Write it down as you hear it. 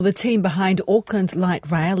The team behind Auckland Light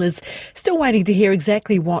Rail is still waiting to hear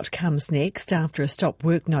exactly what comes next after a stop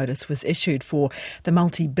work notice was issued for the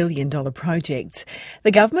multi-billion-dollar project. The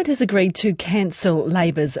government has agreed to cancel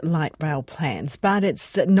Labour's light rail plans, but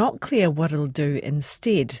it's not clear what it'll do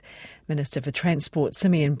instead. Minister for Transport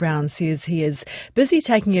Simeon Brown says he is busy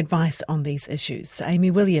taking advice on these issues. Amy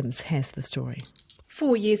Williams has the story.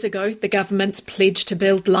 4 years ago, the government's pledge to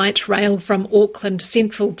build light rail from Auckland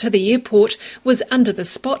Central to the airport was under the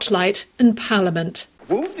spotlight in Parliament.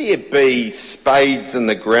 Will there be spades in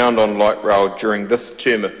the ground on light rail during this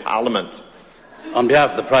term of Parliament? On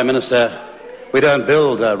behalf of the Prime Minister, we don't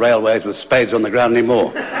build railways with spades on the ground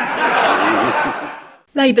anymore.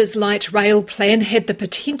 Labour's light rail plan had the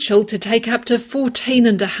potential to take up to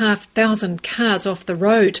 14,500 cars off the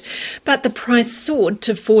road, but the price soared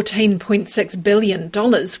to $14.6 billion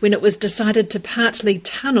when it was decided to partly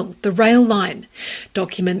tunnel the rail line.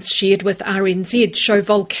 Documents shared with RNZ show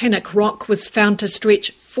volcanic rock was found to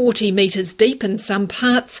stretch 40 metres deep in some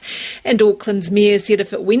parts, and Auckland's mayor said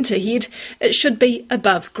if it went ahead, it should be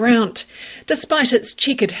above ground. Despite its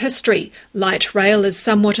chequered history, light rail is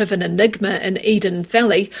somewhat of an enigma in Eden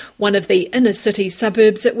Valley, one of the inner city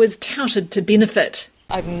suburbs it was touted to benefit.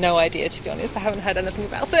 I have no idea, to be honest. I haven't heard anything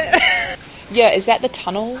about it. Yeah, is that the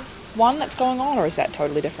tunnel one that's going on, or is that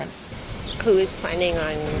totally different? Who is planning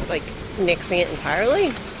on, nixing it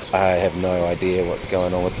entirely? I have no idea what's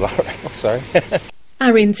going on with light rail, sorry.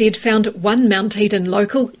 RNZ found one Mount Eden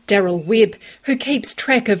local, Daryl Webb, who keeps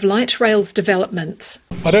track of light rail's developments.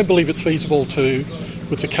 I don't believe it's feasible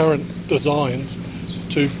with the current designs,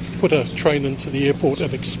 to put a train into the airport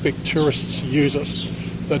and expect tourists to use it.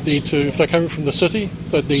 They'd need to, if they're coming from the city,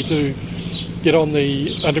 they'd need to get on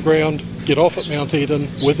the underground, get off at Mount Eden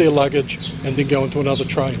with their luggage and then go into another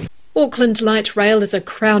train. Auckland Light Rail is a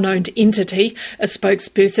Crown-owned entity. A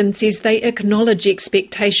spokesperson says they acknowledge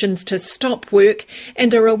expectations to stop work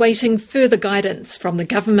and are awaiting further guidance from the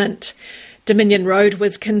government. Dominion Road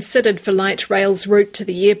was considered for light rail's route to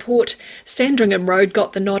the airport. Sandringham Road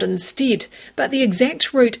got the nod instead, but the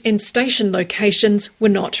exact route and station locations were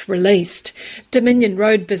not released. Dominion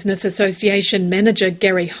Road Business Association manager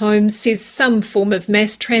Gary Holmes says some form of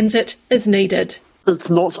mass transit is needed.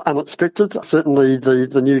 It's not unexpected. Certainly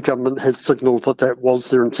the new government has signalled that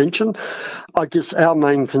was their intention. I guess our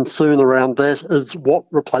main concern around that is what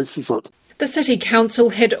replaces it. The City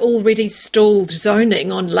Council had already stalled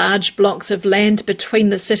zoning on large blocks of land between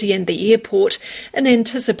the city and the airport in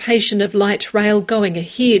anticipation of light rail going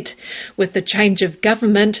ahead. With the change of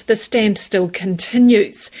government, the standstill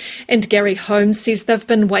continues. And Gary Holmes says they've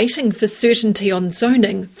been waiting for certainty on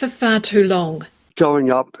zoning for far too long.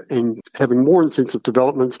 Going up and having more intensive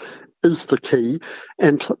developments is the key.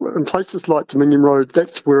 And in places like Dominion Road,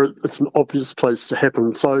 that's where it's an obvious place to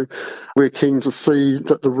happen. So we're keen to see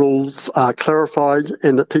that the rules are clarified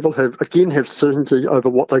and that people have certainty over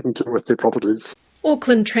what they can do with their properties.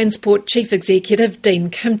 Auckland Transport Chief Executive Dean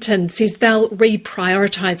Kimpton says they'll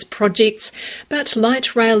reprioritise projects, but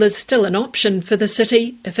light rail is still an option for the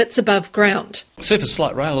city if it's above ground. Surface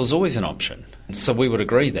light rail is always an option. So we would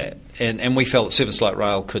agree that. And we felt that surface light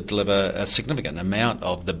rail could deliver a significant amount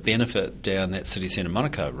of the benefit down that city centre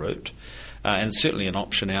Manukau route, and certainly an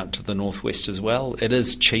option out to the northwest as well. It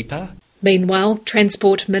is cheaper. Meanwhile,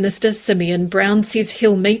 Transport Minister Simeon Brown says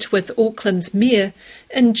he'll meet with Auckland's mayor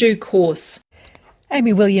in due course.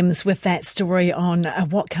 Amy Williams with that story on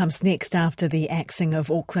what comes next after the axing of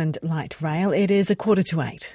Auckland Light Rail. It is 7:45.